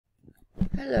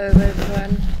Hello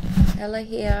everyone, Ella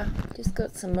here. Just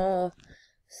got some more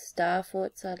star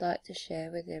forts I'd like to share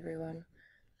with everyone.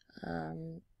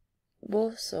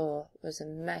 Warsaw was a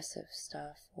massive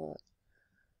star fort,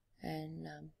 and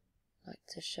I'd like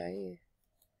to show you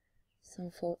some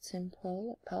forts in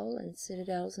Poland,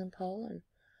 citadels in Poland.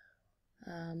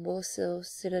 Warsaw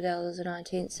Citadel is a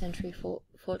 19th century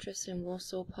fortress in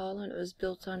Warsaw, Poland. It was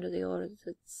built under the orders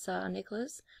of Tsar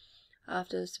Nicholas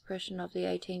after the suppression of the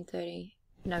 1830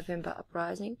 November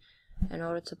uprising. In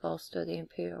order to bolster the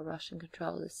Imperial Russian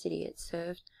control of the city, it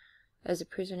served as a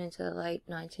prison into the late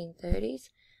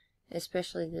 1930s,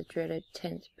 especially the dreaded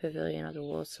 10th Pavilion of the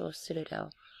Warsaw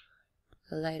Citadel.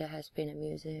 The latter has been a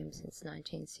museum since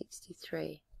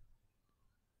 1963.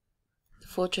 The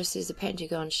fortress is a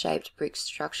pentagon-shaped brick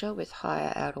structure with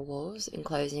higher outer walls,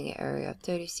 enclosing an area of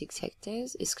 36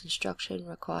 hectares. Its construction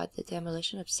required the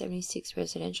demolition of 76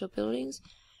 residential buildings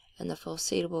and the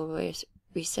foreseeable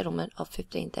resettlement of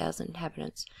 15,000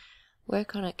 inhabitants.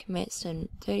 Work on it commenced on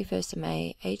 31st of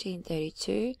May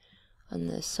 1832 on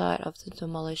the site of the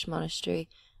demolished monastery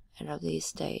and of the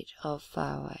estate of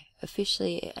Warsaw.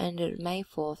 Officially, it ended May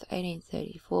 4th,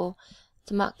 1834,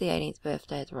 to mark the 18th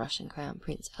birthday of the Russian Crown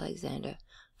Prince Alexander,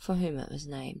 for whom it was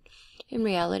named. In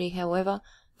reality, however,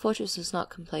 the fortress was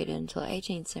not completed until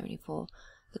 1874.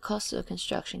 The cost of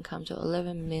construction came to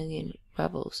 11 million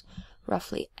rubles,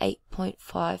 roughly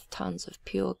 8.5 tons of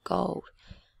pure gold.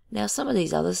 Now, some of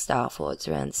these other star forts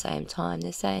around the same time,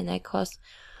 they're saying they cost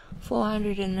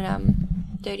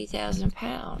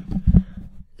 £430,000.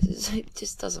 It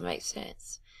just doesn't make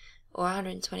sense. Or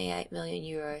 128 million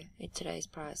euro in today's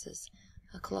prices,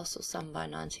 a colossal sum by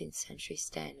 19th century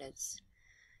standards.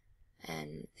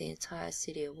 And the entire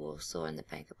city of Warsaw and the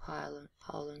Bank of Poland.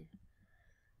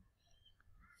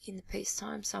 In the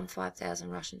peacetime, some 5,000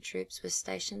 Russian troops were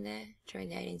stationed there. During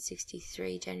the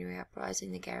 1863 January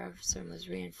uprising, the garrison was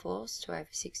reinforced to over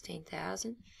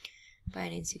 16,000. By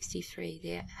 1863,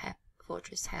 the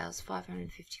fortress housed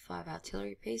 555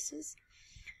 artillery pieces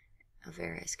of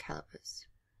various calibers.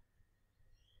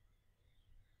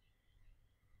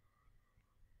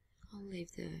 I'll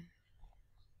leave the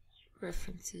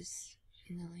references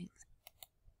in the link.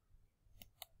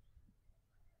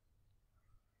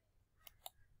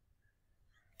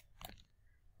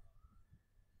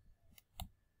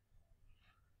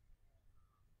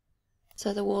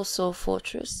 So the Warsaw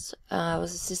Fortress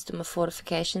was a system of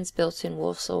fortifications built in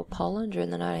Warsaw, Poland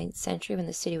during the 19th century when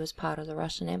the city was part of the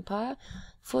Russian Empire.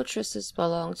 Fortresses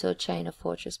belonged to a chain of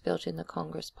fortresses built in the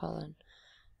Congress, Poland,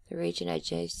 the region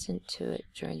adjacent to it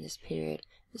during this period.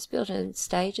 It was built in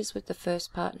stages, with the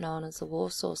first part known as the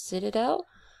Warsaw Citadel,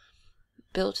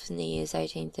 built in the years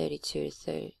 1832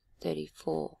 to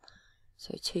 34,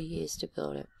 so 2 years to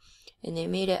build it. In the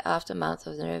immediate aftermath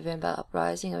of the November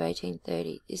uprising of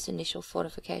 1830, this initial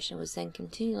fortification was then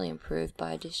continually improved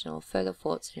by additional further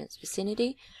forts in its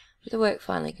vicinity, with the work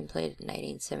finally completed in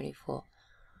 1874.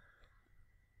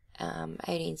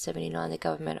 1879, the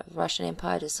government of the Russian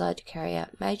Empire decided to carry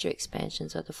out major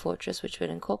expansions of the fortress, which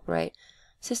would incorporate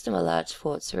a system of large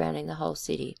forts surrounding the whole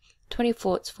city. 20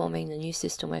 forts forming the new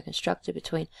system were constructed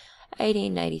between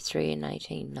 1883 and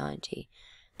 1890.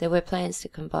 There were plans to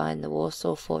combine the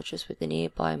Warsaw Fortress with the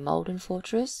nearby Malden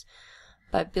Fortress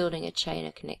by building a chain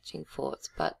of connecting forts,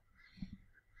 but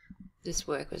this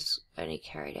work was only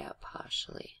carried out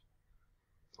partially.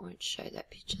 I won't show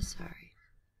that picture, sorry.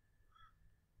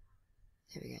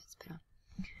 There we go, it's better.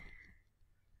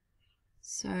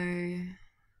 So,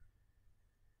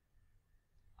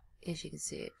 as you can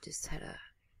see, it just had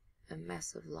a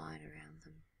massive line around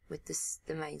them, with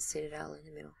the main citadel in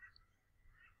the middle.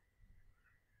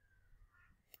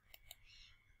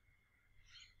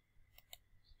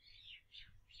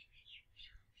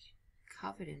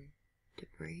 Covered in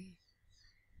debris.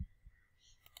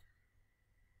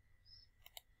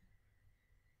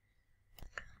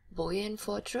 Boyan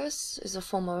Fortress is a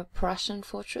former Prussian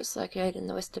fortress located in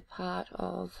the western part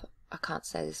of, I can't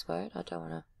say this word, I don't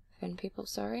want to offend people,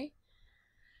 sorry.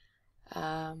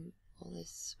 All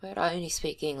this word, I only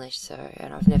speak English, so,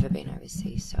 and I've never been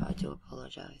overseas, so I do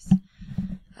apologise.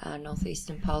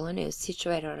 Northeastern Poland is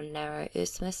situated on a narrow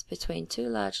isthmus between two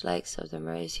large lakes of the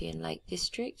Morosian Lake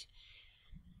District.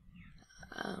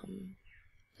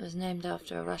 It was named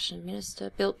after a Russian minister,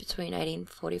 built between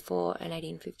 1844 and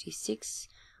 1856,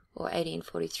 or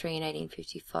 1843 and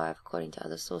 1855, according to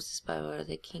other sources, by order of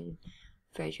the King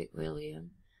Frederick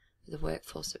William, with a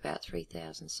workforce of about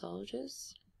 3,000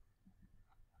 soldiers.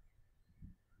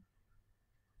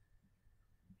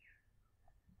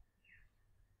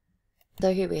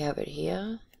 So here we have it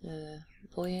here, the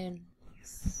Boyan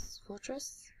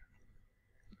Fortress.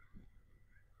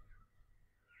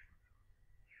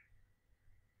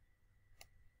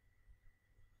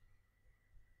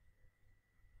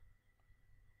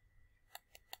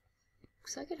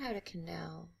 Looks like it had a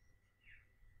canal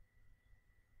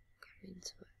come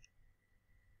into it.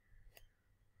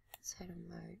 It's had a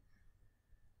moat.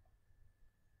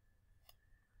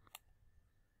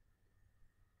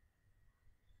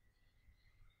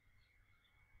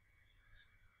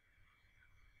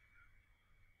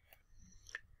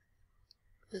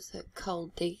 There's the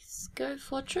Coldisco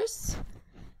Fortress,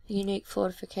 a unique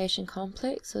fortification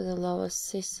complex of the Lower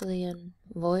Sicilian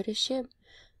voivodeship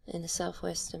in the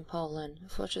southwestern Poland. The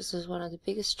fortress was one of the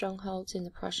biggest strongholds in the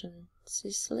Prussian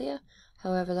Sicilia.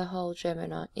 However, in the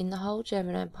whole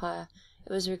German Empire,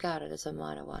 it was regarded as a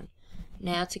minor one.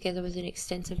 Now, together with an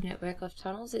extensive network of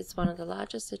tunnels, it's one of the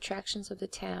largest attractions of the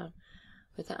town,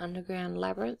 with an underground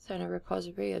labyrinth and a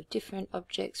repository of different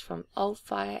objects from old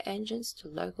fire engines to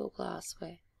local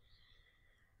glassware.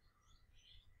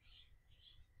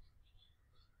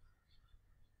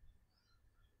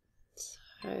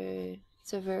 So,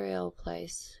 it's a very old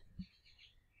place.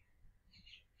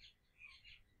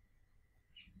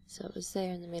 So it was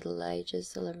there in the Middle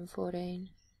Ages, 1114.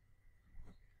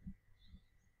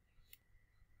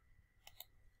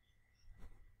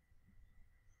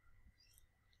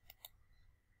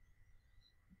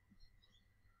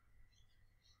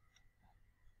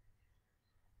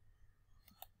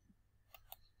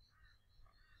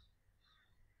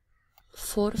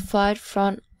 Fortified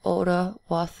Front Order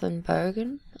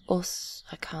Waffenbergen, or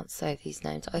I can't say these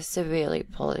names, I severely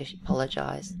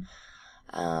apologize,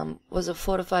 was a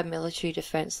fortified military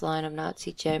defense line of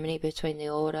Nazi Germany between the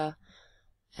Oder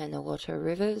and the Water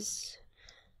rivers.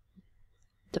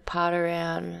 The part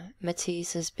around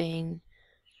Matisse has been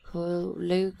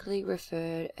colloquially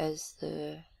referred as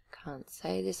the, can't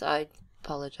say this, I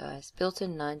apologize. Built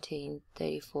in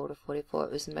 1934 to 44,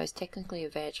 it was the most technically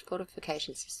advanced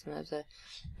fortification system of the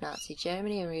Nazi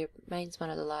Germany and remains one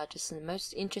of the largest and the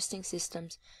most interesting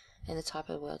systems in the type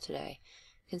of the world today.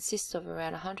 It consists of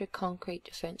around 100 concrete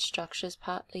defense structures,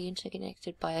 partly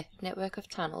interconnected by a network of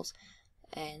tunnels,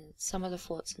 and some of the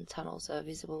forts and tunnels are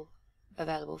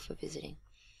available for visiting.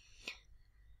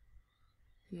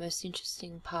 The most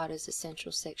interesting part is the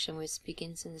central section, which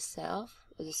begins in the south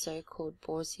with the so-called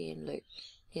Borsian Loop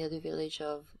near the village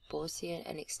of Borsian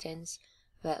and extends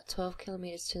about 12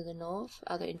 kilometers to the north.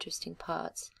 Other interesting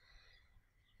parts,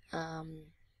 the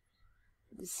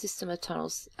system of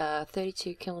tunnels are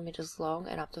 32 kilometers long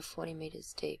and up to 40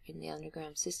 meters deep in the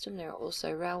underground system. There are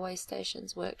also railway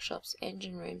stations, workshops,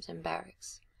 engine rooms and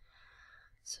barracks.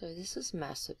 So this is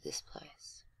massive, this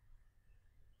place.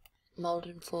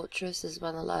 Malden Fortress is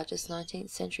one of the largest 19th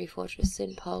century fortresses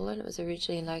in Poland. It was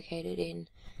originally located in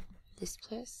this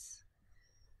place,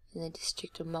 in the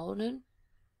district of Malden,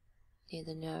 near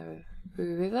the Nauru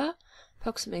River,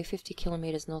 approximately 50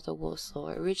 kilometers north of Warsaw.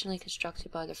 Originally constructed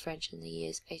by the French in the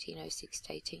years 1806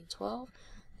 to 1812,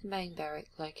 the main barrack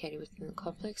located within the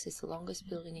complex is the longest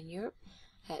building in Europe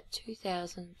at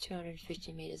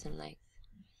 2,250 meters in length.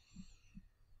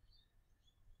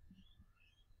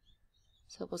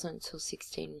 So it wasn't until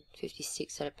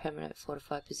 1656 that a permanent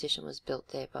fortified position was built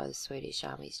there by the Swedish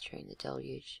armies during the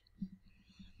deluge.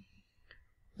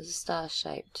 It was a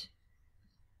star-shaped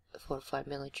fortified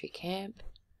military camp.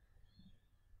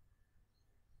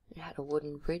 It had a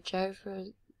wooden bridge over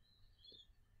it.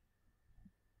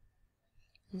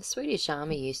 And the Swedish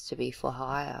army used to be for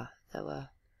hire. They were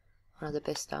one of the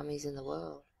best armies in the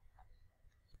world.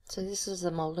 So this is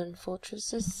the Malden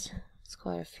fortresses. It's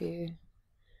quite a few.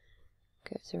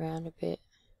 Goes around a bit.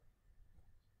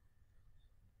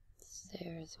 It's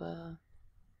there as well.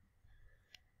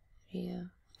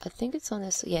 Here. I think it's on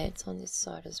this, yeah, it's on this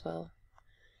side as well.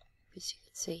 As you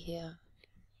can see here.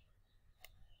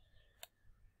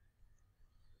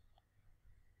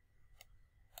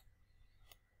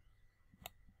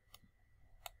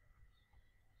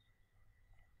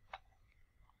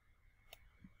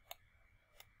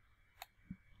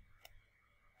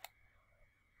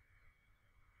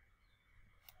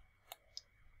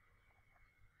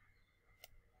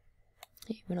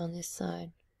 Even on this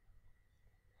side.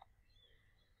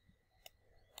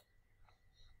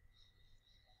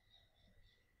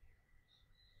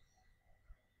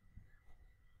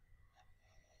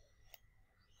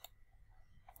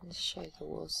 Let's show the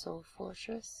Warsaw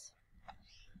Fortress.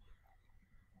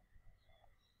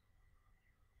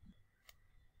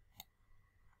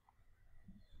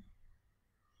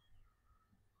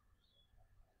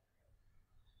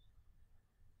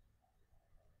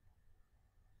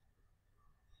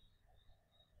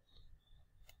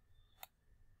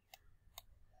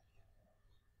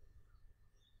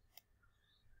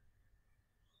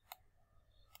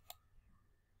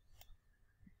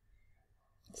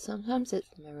 Sometimes it's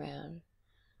from around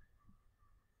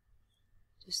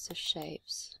just the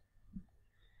shapes.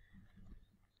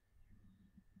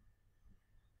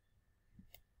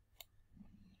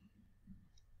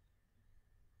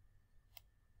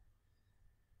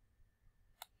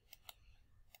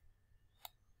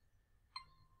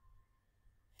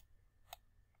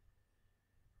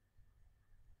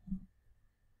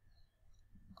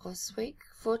 Oswiec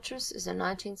Fortress is a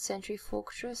 19th century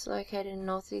fortress located in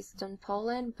northeastern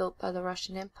Poland, built by the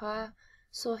Russian Empire.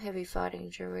 Saw heavy fighting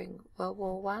during World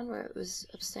War I, where it was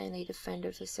obstinately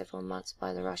defended for several months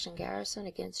by the Russian garrison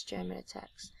against German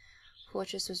attacks. The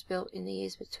fortress was built in the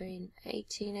years between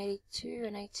 1882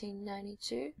 and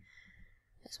 1892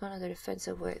 as one of the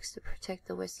defensive works to protect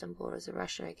the western borders of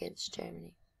Russia against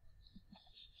Germany.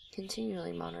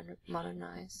 Continually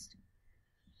modernized.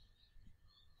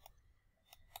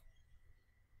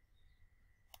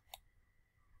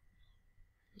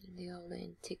 The old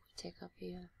antiquity up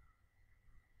here.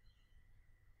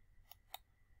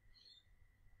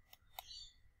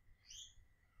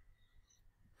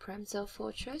 Przemysl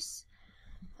Fortress,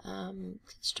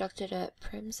 constructed at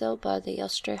Przemysl by the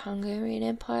Austro-Hungarian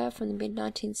Empire from the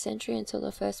mid-19th century until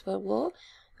the First World War.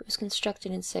 It was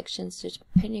constructed in sections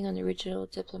depending on the original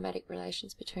diplomatic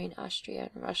relations between Austria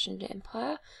and Russian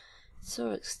Empire. It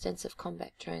saw extensive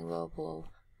combat during World War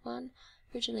I.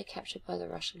 Originally captured by the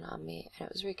Russian army, and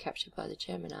it was recaptured by the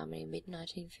German army in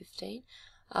mid-1915.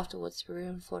 Afterwards, the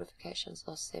ruined fortifications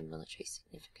lost their military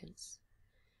significance.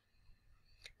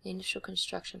 The initial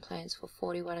construction plans for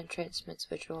 41 entrenchments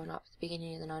were drawn up at the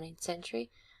beginning of the 19th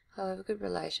century. However, good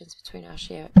relations between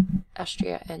Austria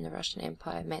and the Russian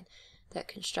Empire meant that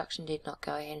construction did not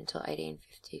go ahead until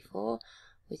 1854,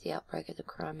 with the outbreak of the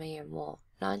Crimean War.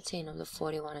 19 of the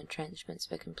 41 entrenchments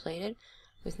were completed,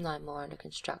 with 9 more under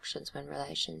construction when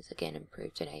relations again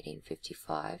improved in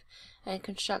 1855 and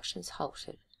constructions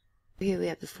halted. Here we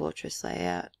have the fortress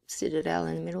layout, citadel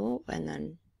in the middle, and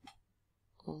then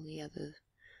all the other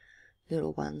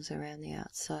little ones around the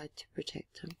outside to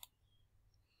protect them.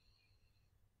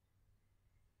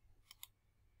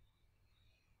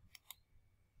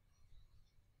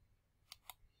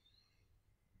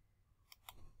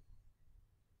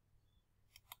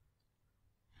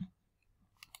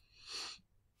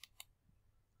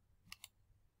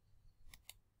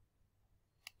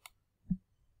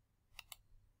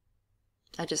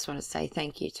 I just want to say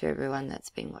thank you to everyone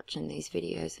that's been watching these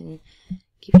videos and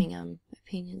giving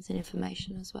opinions and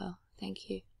information as well. Thank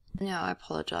you. Now I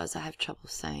apologise, I have trouble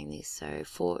saying this. So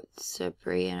Fort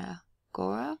Srebrenica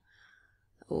Gora,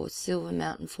 or Silver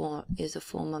Mountain Fort, is a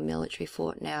former military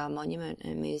fort, now a monument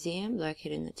and museum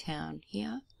located in the town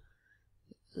here,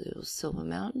 Little Silver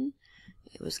Mountain.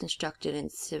 It was constructed in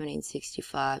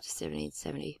 1765 to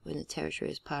 1770 when the territory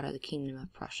was part of the Kingdom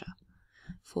of Prussia.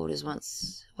 The fort is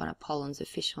once one of Poland's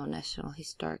official national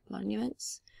historic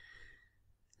monuments.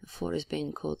 The fort has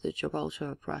been called the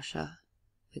Gibraltar of Prussia,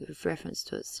 with reference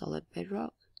to its solid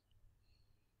bedrock.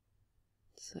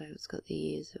 So it's got the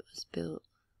years it was built.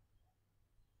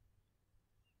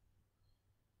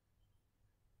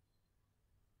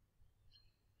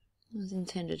 It was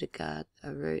intended to guard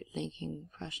a route linking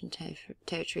Prussian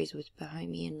territories with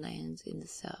Bohemian lands in the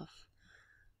south,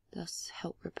 thus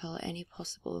help repel any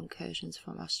possible incursions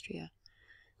from Austria.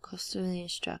 Cost of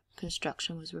the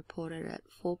construction was reported at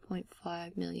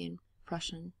 4.5 million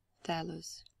Prussian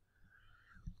thalers.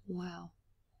 Wow.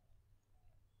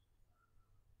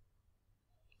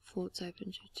 Fort's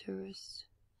open to tourists.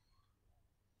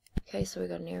 Okay, so we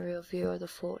got an aerial view of the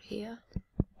fort here.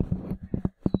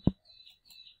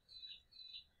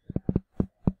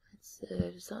 That's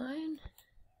the design.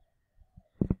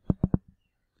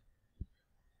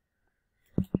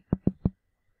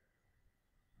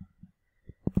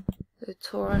 The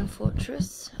Toruń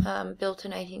Fortress, built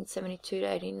in 1872 to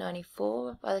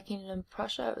 1894 by the Kingdom of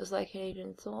Prussia. It was located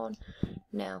in Thorn,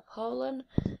 now Poland.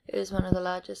 It is one of the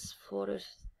largest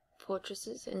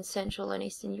fortresses in Central and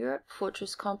Eastern Europe.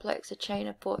 Fortress complex, a chain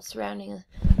of forts surrounding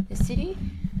the city,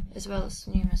 as well as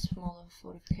numerous smaller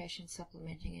fortifications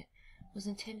supplementing it. It was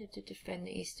intended to defend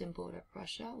the eastern border of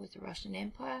Russia with the Russian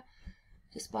Empire.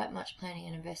 Despite much planning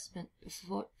and investment, the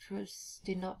fortress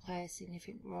did not play a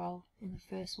significant role in the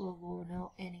First World War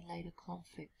nor any later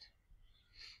conflict.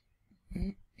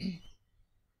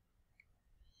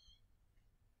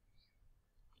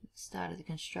 Started the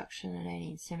construction in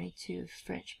 1872 of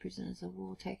French prisoners of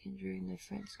war taken during the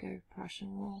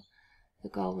Franco-Prussian War. The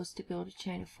goal was to build a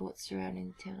chain of forts surrounding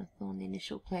the town of Thorn. The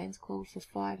initial plans called for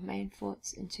 5 main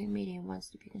forts and 2 medium ones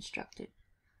to be constructed.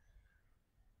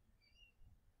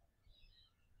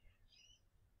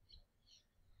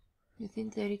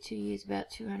 Within 32 years, about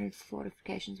 200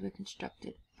 fortifications were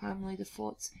constructed. Primarily the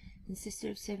forts consisted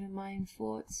of 7 main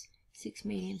forts, 6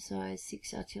 medium-sized,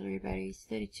 6 artillery batteries,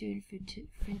 32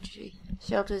 infantry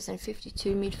shelters and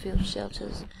 52 midfield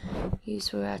shelters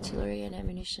used for artillery and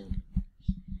ammunition.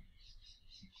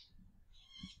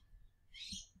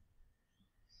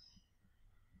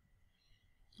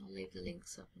 I'll leave the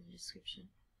links up in the description.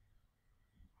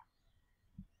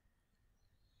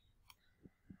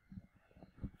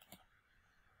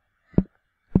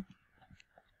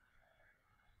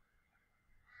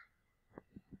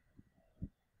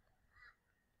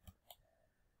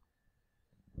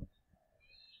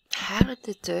 How did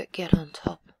the dirt get on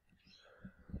top?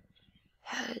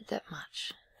 How did that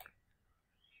much?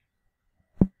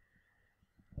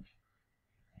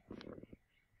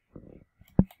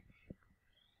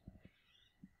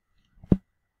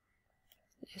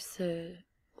 It's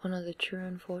one of the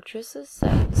Turin fortresses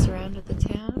that surrounded the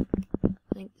town. I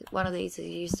think that one of these is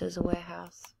used as a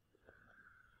warehouse.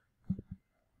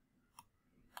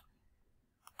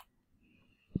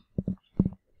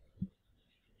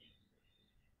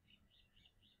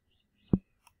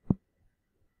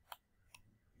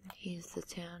 Here's the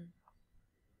town.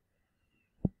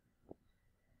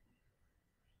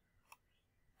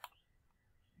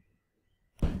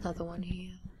 Another one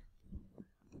here.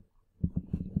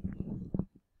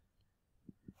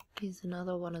 Here's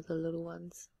another one of the little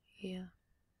ones here.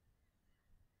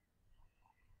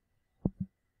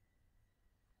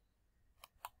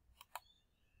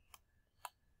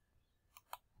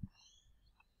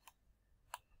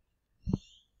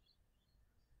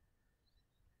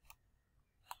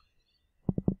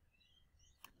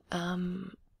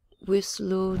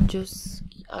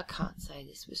 I can't say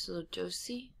this,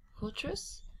 Wislojosi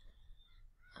Fortress.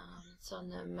 It's on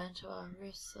the Mantua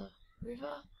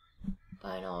River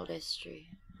by an old estuary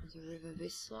of the River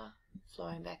Wisla,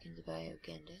 flowing back into the Bay of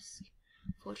Gdańsk.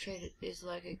 Fortress is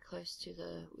located close to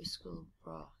the Wisła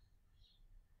Bra.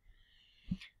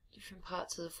 Different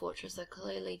parts of the fortress are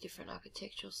clearly different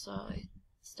architectural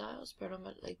styles,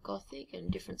 predominantly Gothic,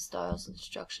 and different styles of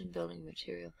construction building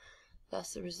material.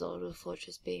 Thus, the result of the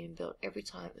fortress being built every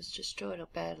time it was destroyed or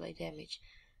badly damaged.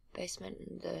 Basement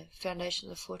and the foundation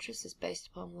of the fortress is based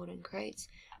upon wooden crates,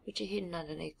 which are hidden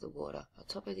underneath the water. On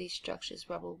top of these structures,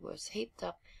 rubble was heaped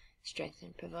up,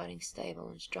 strengthened, providing stable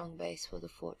and strong base for the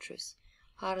fortress.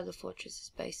 Heart of the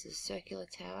fortress's base is a circular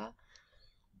tower,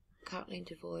 currently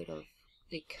devoid of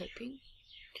the coping,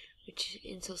 which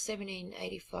until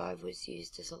 1785 was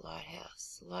used as a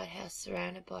lighthouse. The lighthouse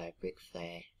surrounded by a brick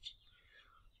flange,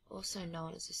 also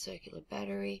known as a circular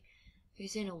battery,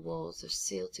 whose inner walls are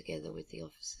sealed together with the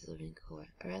officers' living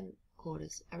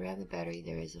quarters. Around the battery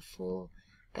there is a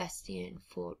 4-bastion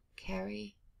Fort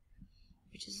Carry,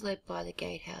 which is led by the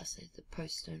gatehouse at the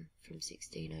postern from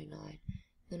 1609.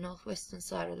 The northwestern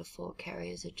side of the Fort Carry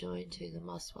is adjoined to the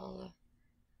Moswala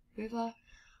River,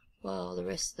 while the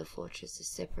rest of the fortress is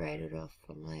separated off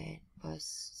from land by a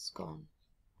scone.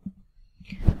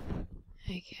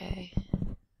 Okay.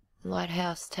 The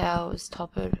lighthouse tower was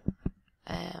toppled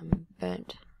and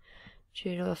burnt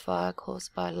due to a fire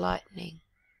caused by lightning.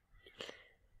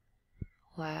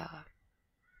 Wow.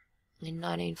 In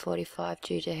 1945,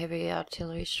 due to heavy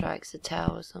artillery strikes, the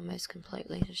tower was almost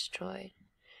completely destroyed.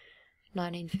 In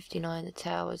 1959, the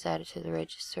tower was added to the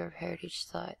Register of Heritage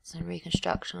Sites and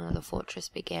reconstruction of the fortress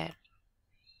began.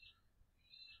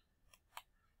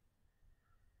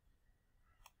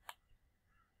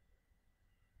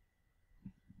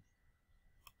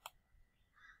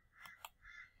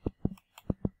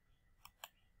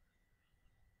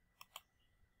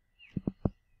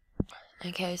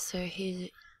 Okay, so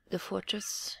here's the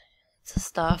fortress. It's a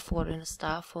star fort and a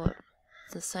star fort.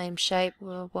 It's the same shape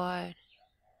worldwide.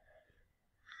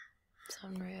 It's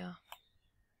unreal.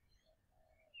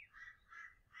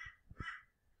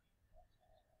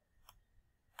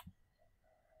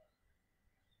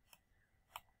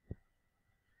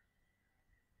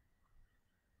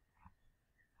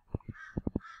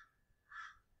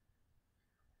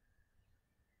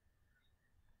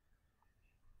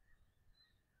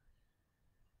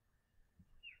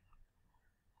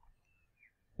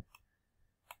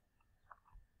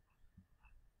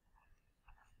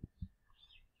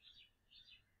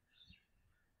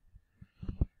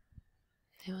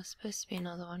 There was supposed to be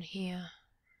another one here.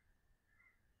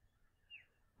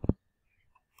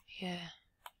 Yeah.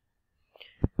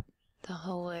 The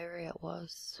whole area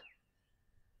was.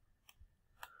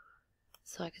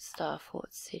 It's like a star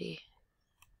fort city.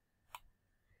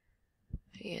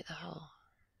 But yeah, the whole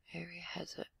area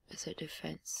has it as a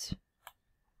defense.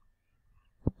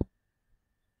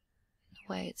 The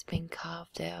way it's been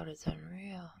carved out is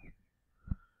unreal.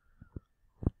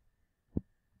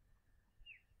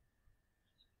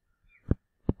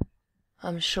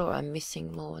 I'm sure I'm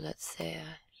missing more that's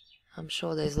there. I'm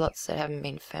sure there's lots that haven't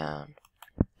been found.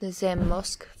 The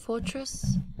Zamość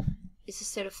fortress is a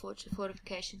set of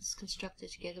fortifications constructed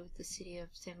together with the city of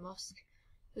Zamość.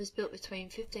 It was built between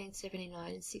 1579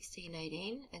 and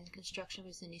 1618, and construction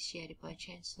was initiated by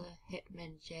Chancellor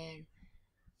Hetman Jan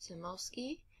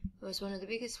Zamoyski. It was one of the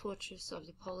biggest fortresses of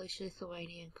the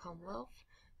Polish-Lithuanian Commonwealth,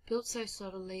 built so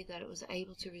solidly that it was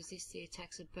able to resist the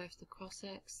attacks of both the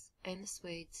Cossacks and the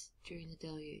Swedes during the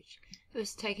deluge. It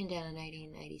was taken down in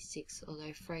 1886,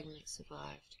 although fragments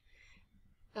survived.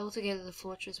 Altogether, the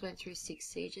fortress went through 6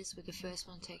 sieges, with the first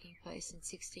one taking place in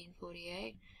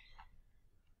 1648.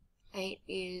 8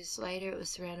 years later, it was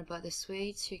surrounded by the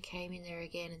Swedes, who came in there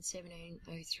again in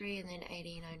 1703 and then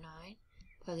 1809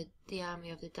 by the army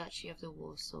of the Duchy of the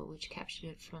Warsaw, which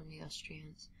captured it from the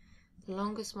Austrians. The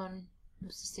longest one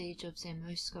was the siege of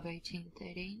Zamość of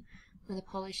 1813, when the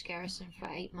Polish garrison for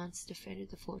 8 months defended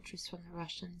the fortress from the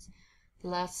Russians. The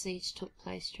last siege took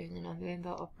place during the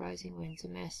November uprising, when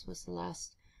Zamość was the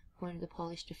last point of the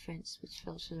Polish defence, which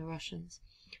fell to the Russians.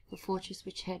 The fortress,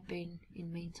 which had been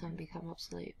in meantime become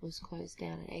obsolete, was closed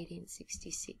down in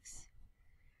 1866.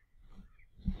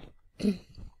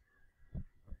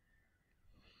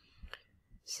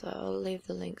 So I'll leave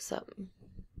the links up.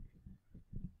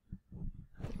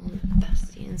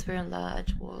 Bastions were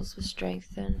enlarged, walls were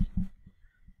strengthened,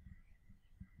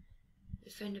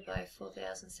 defended by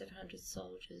 4,700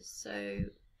 soldiers. So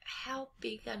how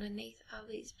big underneath are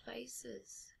these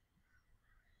places?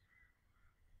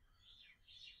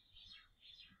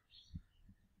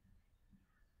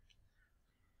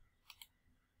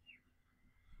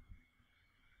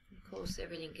 Of course,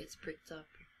 everything gets bricked up.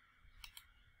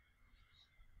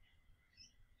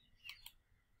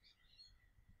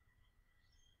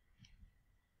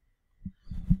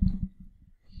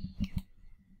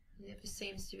 There never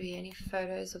seems to be any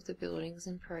photos of the buildings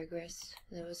in progress.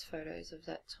 There was photos of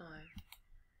that time.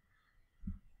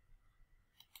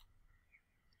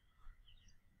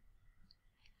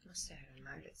 Must have had a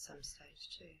moat at some stage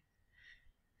too.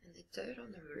 And the dirt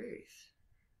on the roof.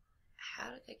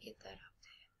 How did they get that up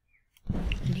there?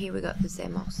 And here we got the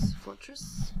Zamość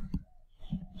fortress.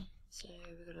 So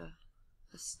we've got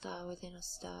a star within a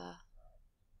star.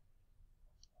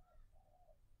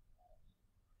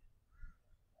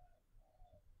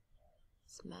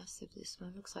 It's massive, this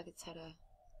one. Looks like it's had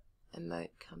a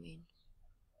moat come in.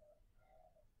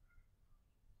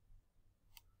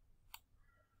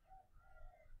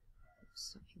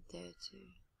 Something there too.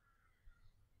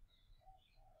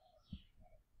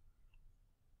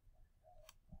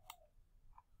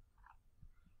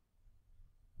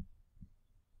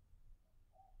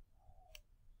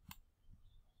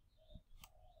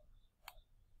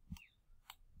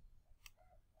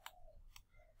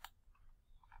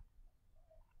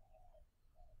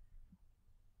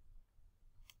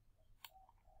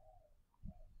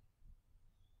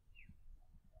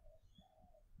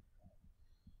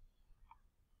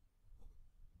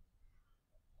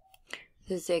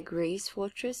 The Zagreb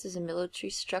fortress is a military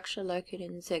structure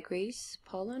located in Zagreb,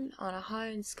 Poland, on a high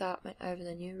escarpment over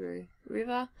the New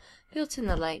River. Built in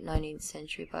the late 19th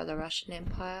century by the Russian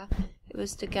Empire, it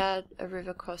was to guard a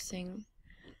river crossing.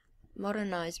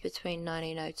 Modernized between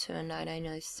 1902 and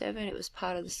 1907, it was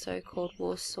part of the so-called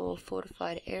Warsaw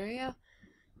fortified area,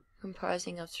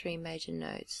 comprising of 3 major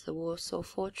nodes: the Warsaw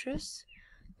Fortress,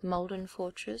 the Malden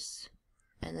Fortress,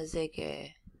 and the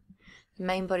Zagreb. The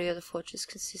main body of the fortress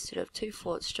consisted of 2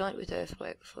 forts joined with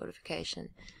earthwork fortification.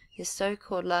 This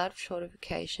so-called large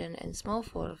fortification and small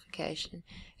fortification.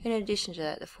 In addition to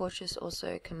that, the fortress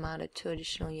also commanded 2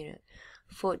 additional units.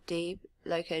 Fort Deeb,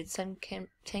 located some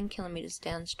 10 kilometers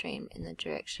downstream in the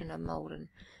direction of Malden,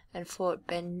 and Fort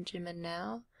Benjamin,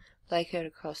 located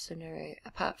across the Narew.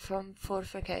 Apart from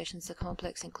fortifications, the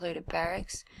complex included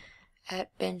barracks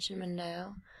at Benjamin,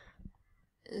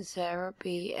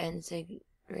 Zarabi, and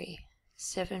Zagreb,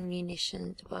 7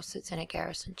 munition deposits, and a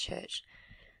garrison church.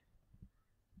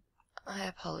 I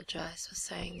apologize for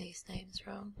saying these names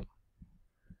wrong.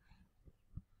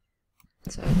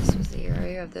 So this was the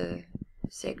area of the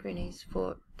Zagreb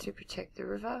fort to protect the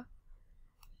river.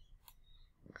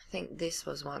 I think this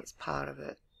was once part of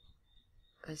it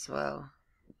as well.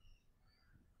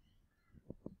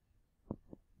 You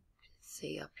can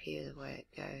see up here the way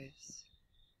it goes.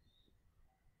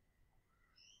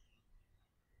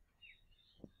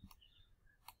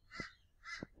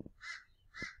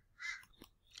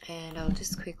 And I'll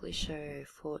just quickly show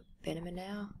Fort Benjamin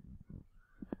now.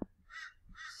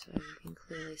 So you can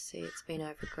clearly see it's been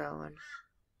overgrown.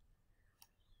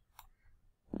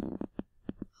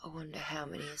 I wonder how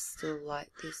many are still like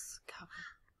this covered.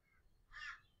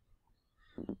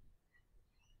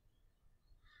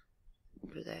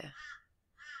 over there.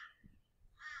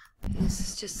 This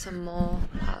is just some more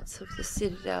parts of the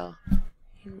Citadel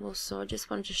in Warsaw. I just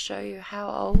wanted to show you how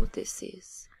old this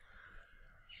is.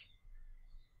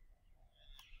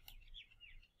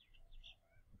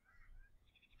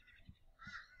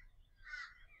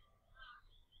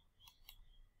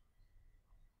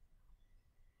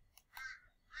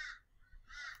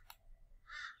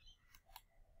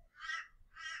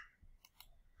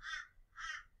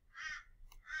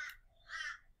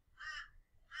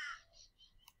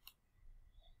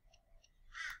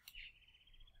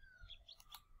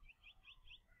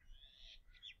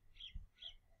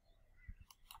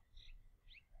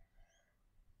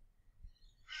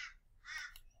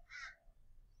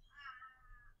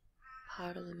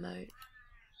 Part of the moat.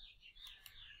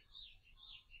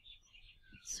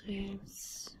 So it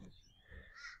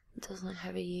doesn't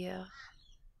have a year.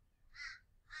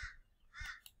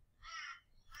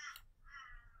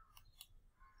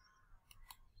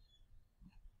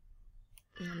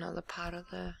 Another part of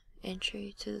the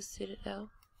entry to the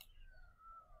Citadel.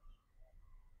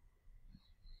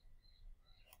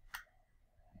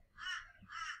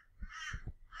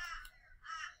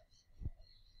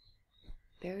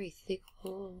 Very thick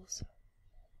walls.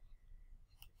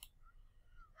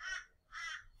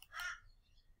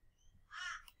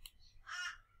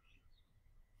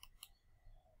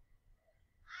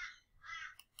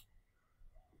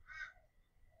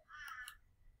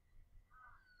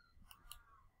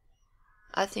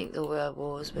 I think the World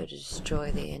Wars were to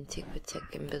destroy the antiquity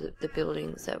and the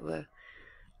buildings that were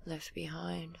left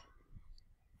behind.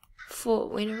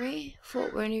 Fort Wienery.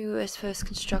 Fort Wienery was first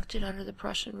constructed under the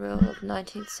Prussian rule of the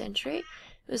 19th century.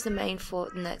 It was the main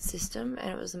fort in that system, and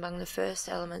it was among the first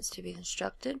elements to be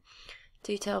constructed.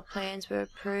 Detailed plans were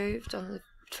approved on the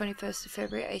 21st of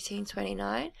February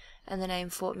 1829, and the name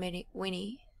Fort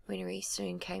Wienery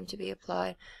soon came to be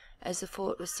applied, as the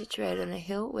fort was situated on a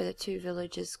hill where the two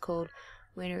villages called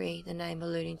Wienery, the name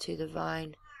alluding to the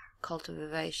vine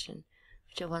cultivation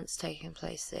which had once taken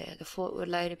place there. The fort would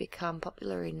later become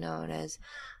popularly known as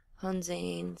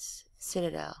Hunzien's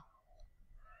Citadel.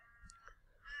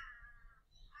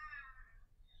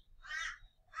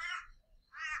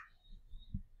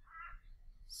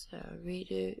 So a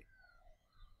redoubt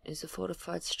is a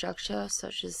fortified structure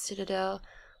such as a citadel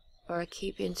or a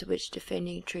keep into which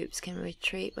defending troops can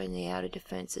retreat when the outer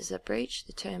defences are breached.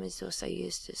 The term is also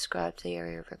used to describe the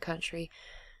area of a country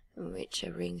in which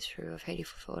a ring through of heavy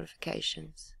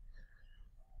fortifications,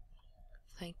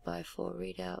 flanked by 4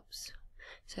 redoubts.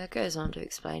 So that goes on to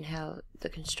explain how the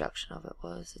construction of it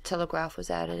was. The telegraph was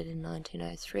added in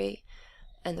 1903,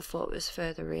 and the fort was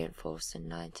further reinforced in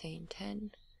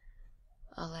 1910.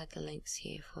 I'll add the links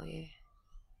here for you.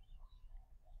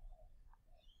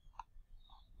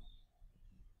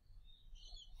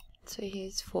 So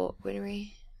here's Fort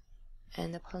Wienery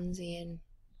and the Ponzian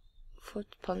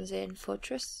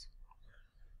Fortress.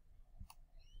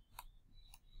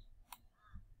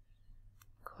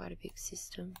 Quite a big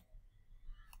system.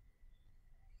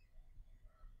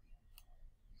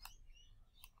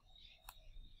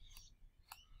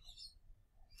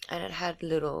 And it had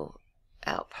little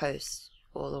outposts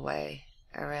all the way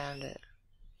around it.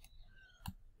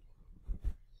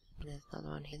 There's another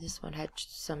one here. This one had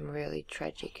some really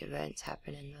tragic events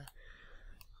happen in the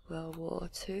World War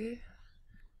II.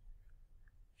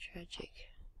 Tragic.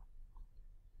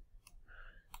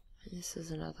 And this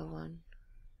is another one.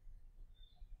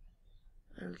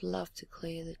 I would love to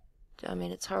clear I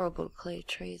mean, it's horrible to clear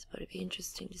trees, but it'd be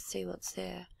interesting to see what's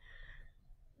there.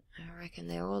 I reckon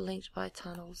they're all linked by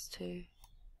tunnels too.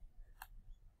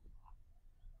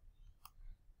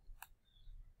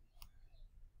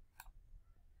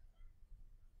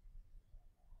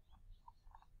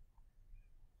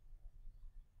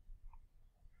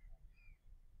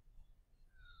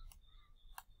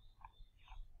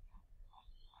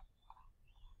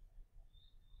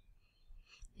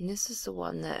 And this is the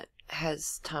one that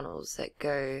has tunnels that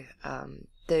go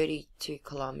 32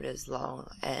 kilometers long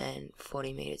and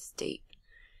 40 meters deep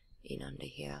in under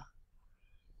here.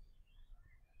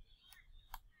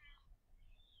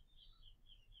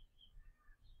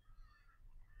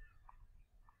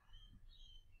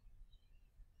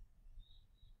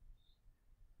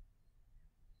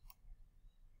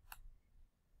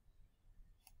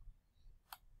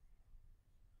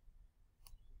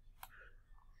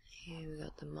 Here we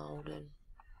got the Malden.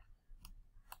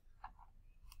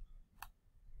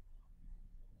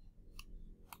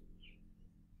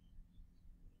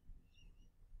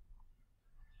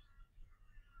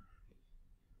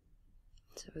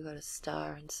 So we got a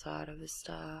star inside of a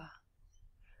star.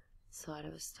 Side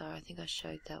of a star. I think I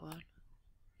showed that one.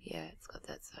 Yeah, it's got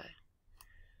that side.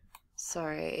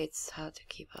 Sorry, it's hard to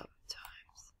keep up at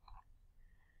times.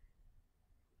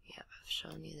 Yep, I've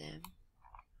shown you them.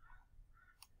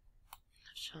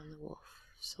 I've shown the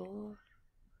Warsaw.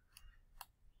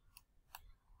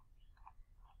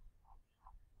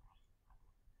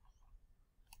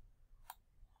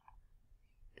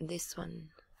 This one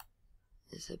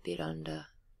is a bit under.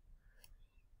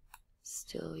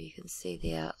 Still, you can see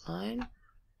the outline.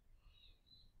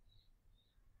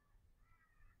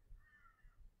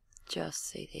 Just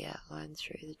see the outline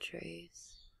through the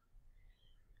trees.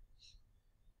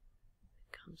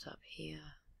 It comes up here.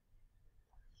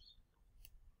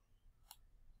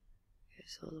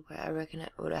 Goes all the way. I reckon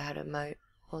it would have had a moat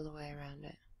all the way around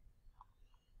it.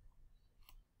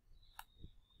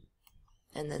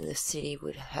 And then the city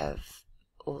would have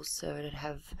also, it'd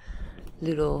have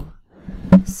little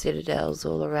citadels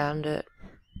all around it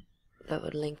that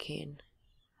would link in.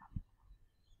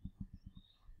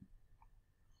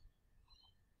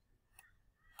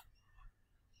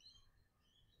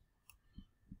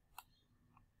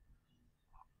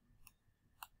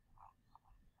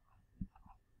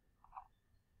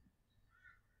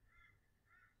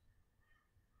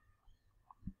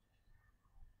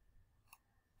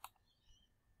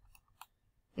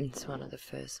 It's one of the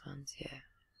first ones, yeah.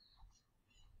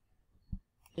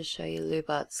 Just show you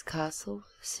Lubart's castle,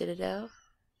 citadel.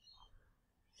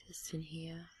 Just in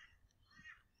here.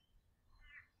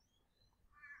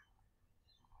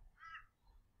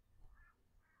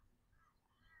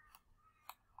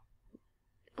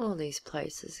 All these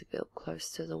places are built close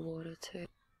to the water too.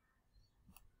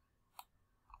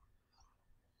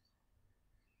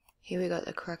 Here we got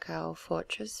the Krakow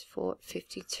Fortress, Fort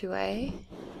 52A.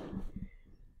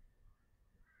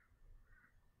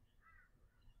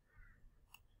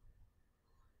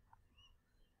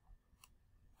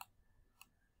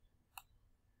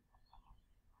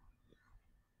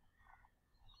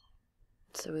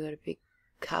 So we got a big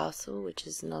castle, which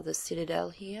is another citadel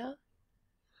here.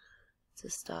 It's a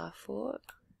star fort,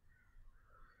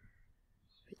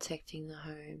 protecting the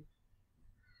home.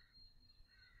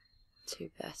 2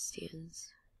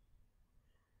 bastions.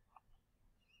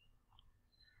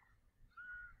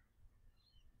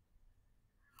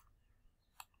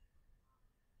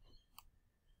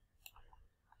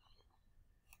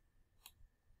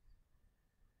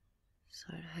 So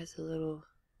it has a little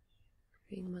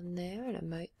green one there and a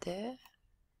moat there.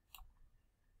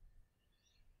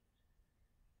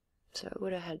 So it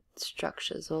would have had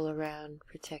structures all around,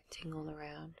 protecting all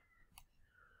around.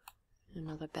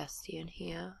 Another bastion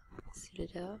here,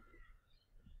 citadel.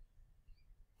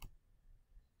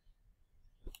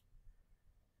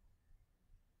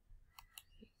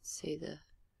 You can see the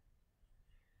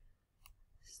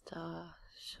star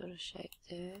sort of shape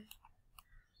there.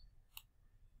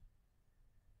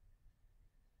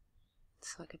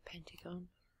 It's like a pentagon.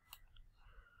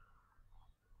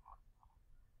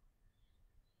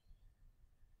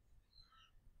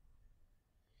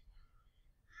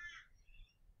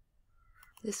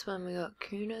 This one we got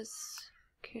Kuna's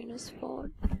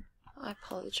Fort. I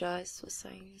apologise for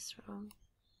saying this wrong.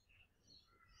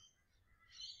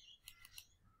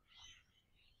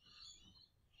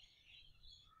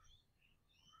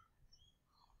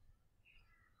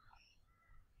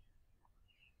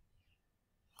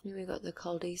 Here we got the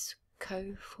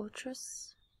Koldijsko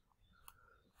Fortress.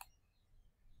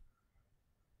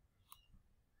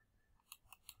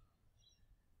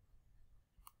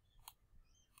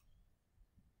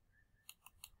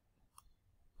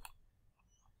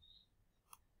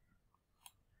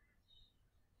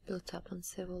 Built up on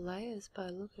several layers by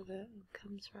the look of it, and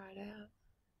comes right out.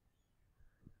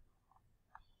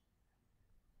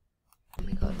 And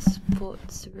we got Fort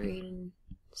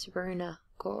Sabrina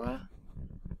Gora.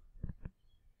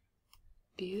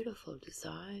 Beautiful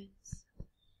designs.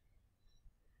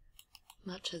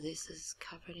 Much of this is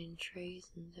covered in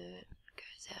trees and dirt. It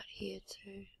goes out here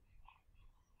too.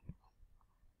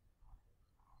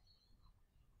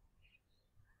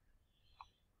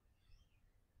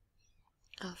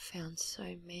 I've found so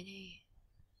many.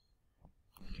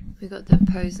 We got the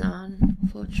Poznan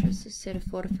Fortress, a set of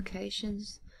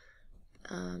fortifications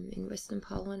in western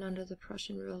Poland under the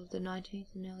Prussian rule of the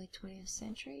 19th and early 20th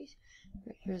centuries.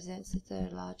 It represents the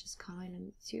 3rd largest kind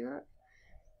in Europe.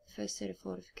 The first set of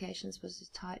fortifications was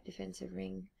a tight defensive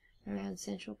ring around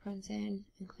central Poznan,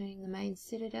 including the main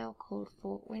citadel called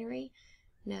Fort Winery,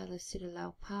 now the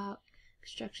Citadel Park.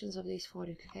 Constructions of these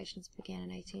fortifications began in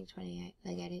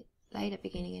 1828, later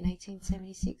beginning in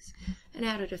 1876. An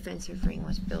outer defensive ring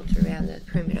was built around the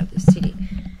perimeter of the city,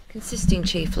 consisting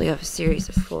chiefly of a series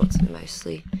of forts,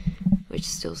 mostly which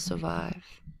still survive.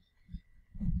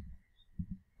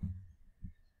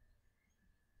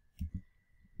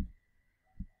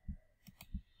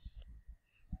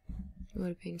 would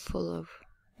have been full of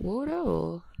water,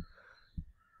 or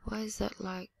why is that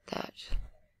like that?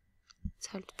 It's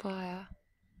had fire.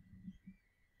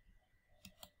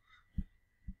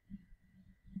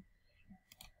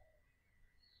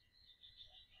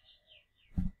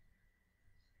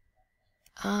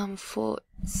 Fort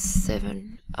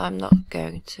 7. I'm not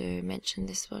going to mention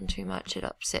this one too much. It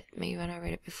upset me when I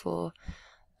read it before.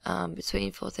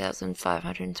 Between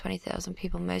 4,500 and 20,000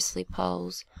 people, mostly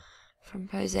Poles, from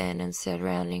Posen and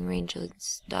surrounding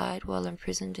regions, died while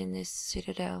imprisoned in this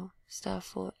citadel, Star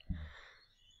Fort.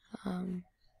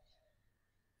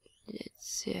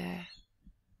 It's, yeah.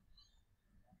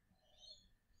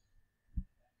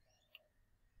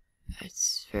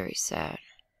 It's very sad.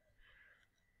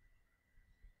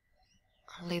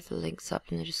 I'll leave the links up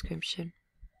in the description.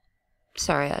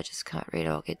 Sorry, I just can't read,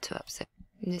 I'll get too upset.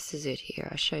 And this is it here,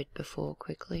 I showed before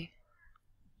quickly.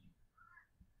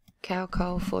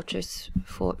 Caracol Fortress,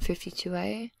 Fort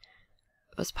 52A,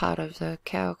 was part of the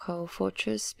Caracol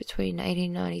Fortress between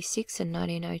 1896 and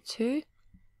 1902.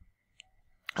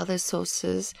 Other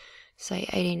sources say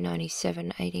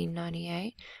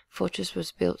 1897-1898. Fortress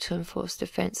was built to enforce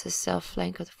defence's south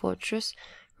flank of the fortress,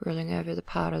 ruling over the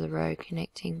part of the road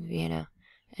connecting Vienna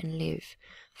and Lviv.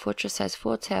 Fortress has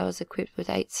 4 towers equipped with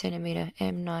 8cm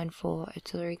M94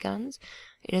 artillery guns.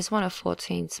 It is one of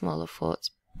 14 smaller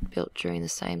forts built during the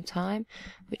same time,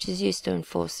 which is used to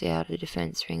enforce the outer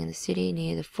defence ring in the city.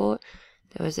 Near the fort,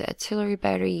 there was an artillery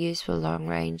battery used for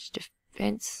long-range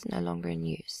defence, no longer in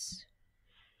use.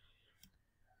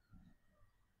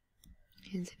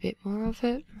 Here's a bit more of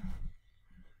it.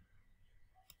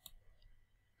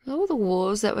 All the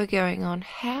wars that were going on,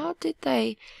 how did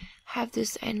they have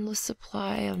this endless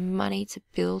supply of money to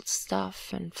build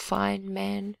stuff and find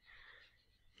men?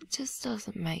 It just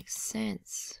doesn't make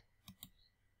sense.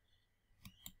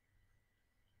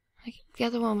 Like, the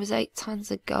other one was 8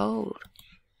 tons of gold.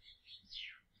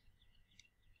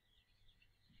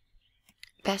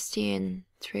 Bastion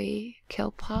 3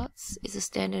 Kelparts is a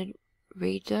standard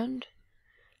redundant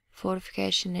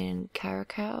fortification in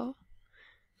Caracol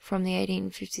from the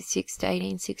 1856 to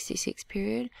 1866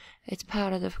 period. It's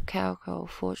part of the Caracol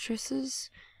fortresses.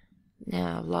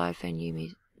 Now live venue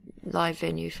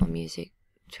for music,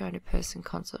 200-person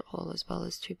concert hall as well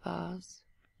as 2 bars.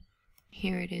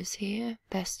 Here it is here,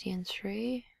 Bastion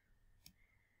 3.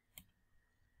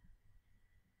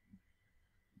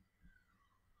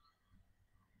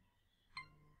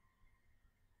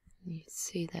 You can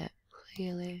see that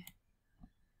clearly.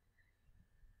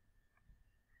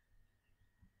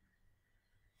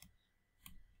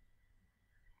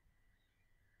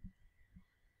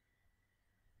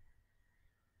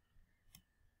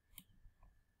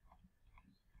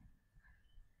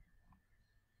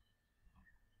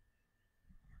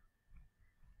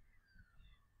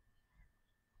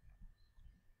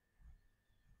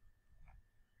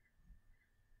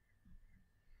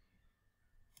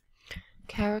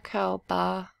 Caracol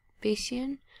Bar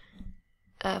Bastion,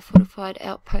 a fortified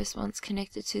outpost once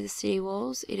connected to the city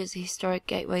walls. It is a historic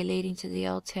gateway leading to the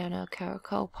old town of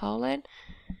Caracol, Poland.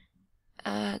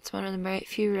 It's one of the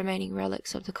few remaining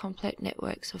relics of the complex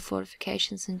networks of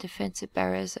fortifications and defensive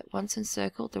barriers that once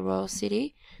encircled the royal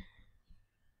city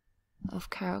of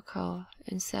Caracol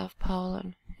in South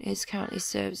Poland. It currently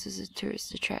serves as a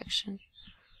tourist attraction.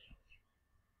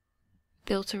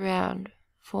 Built around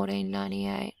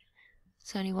 1498.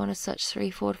 It's only one of such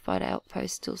 3 fortified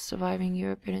outposts still surviving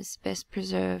Europe, and is best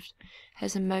preserved.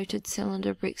 Has a moated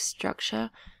cylinder brick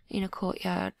structure in a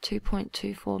courtyard,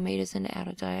 2.24 metres in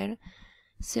outer diameter,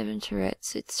 7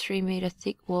 turrets. Its 3-metre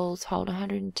thick walls hold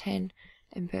 110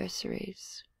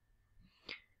 anniversaries.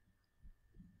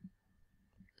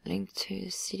 Linked to the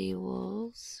city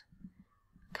walls.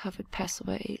 Covered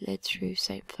passageway led through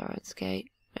St. Florence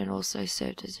Gate, and also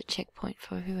served as a checkpoint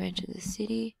for who entered the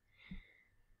city.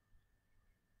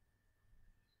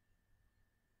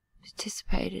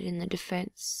 Participated in the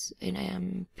defence in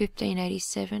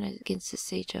 1587 against the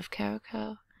siege of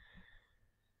Caracol.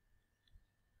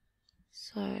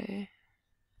 So,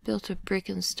 built of brick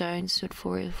and stone, stood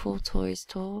 4 stories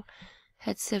tall,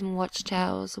 had 7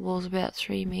 watchtowers, the walls about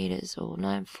 3 metres or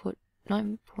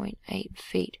 9.8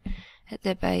 feet at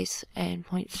their base, and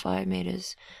 0.5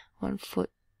 metres, 1 foot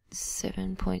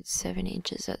 7.7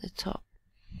 inches at the top.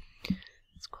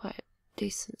 It's quite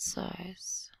decent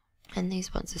size. And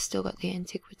these ones have still got the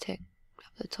Antiquitech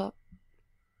up the top.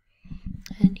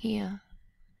 And here,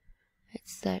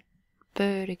 it's that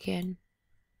bird again.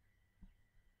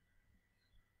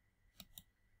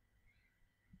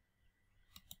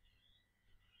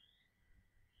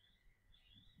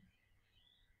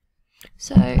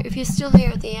 So if you're still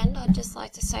here at the end, I'd just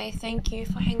like to say thank you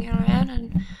for hanging around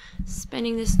and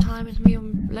spending this time with me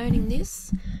on learning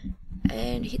this.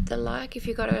 And hit the like if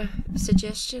you got a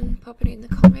suggestion, pop it in the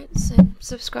comments, and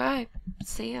subscribe.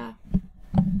 See ya.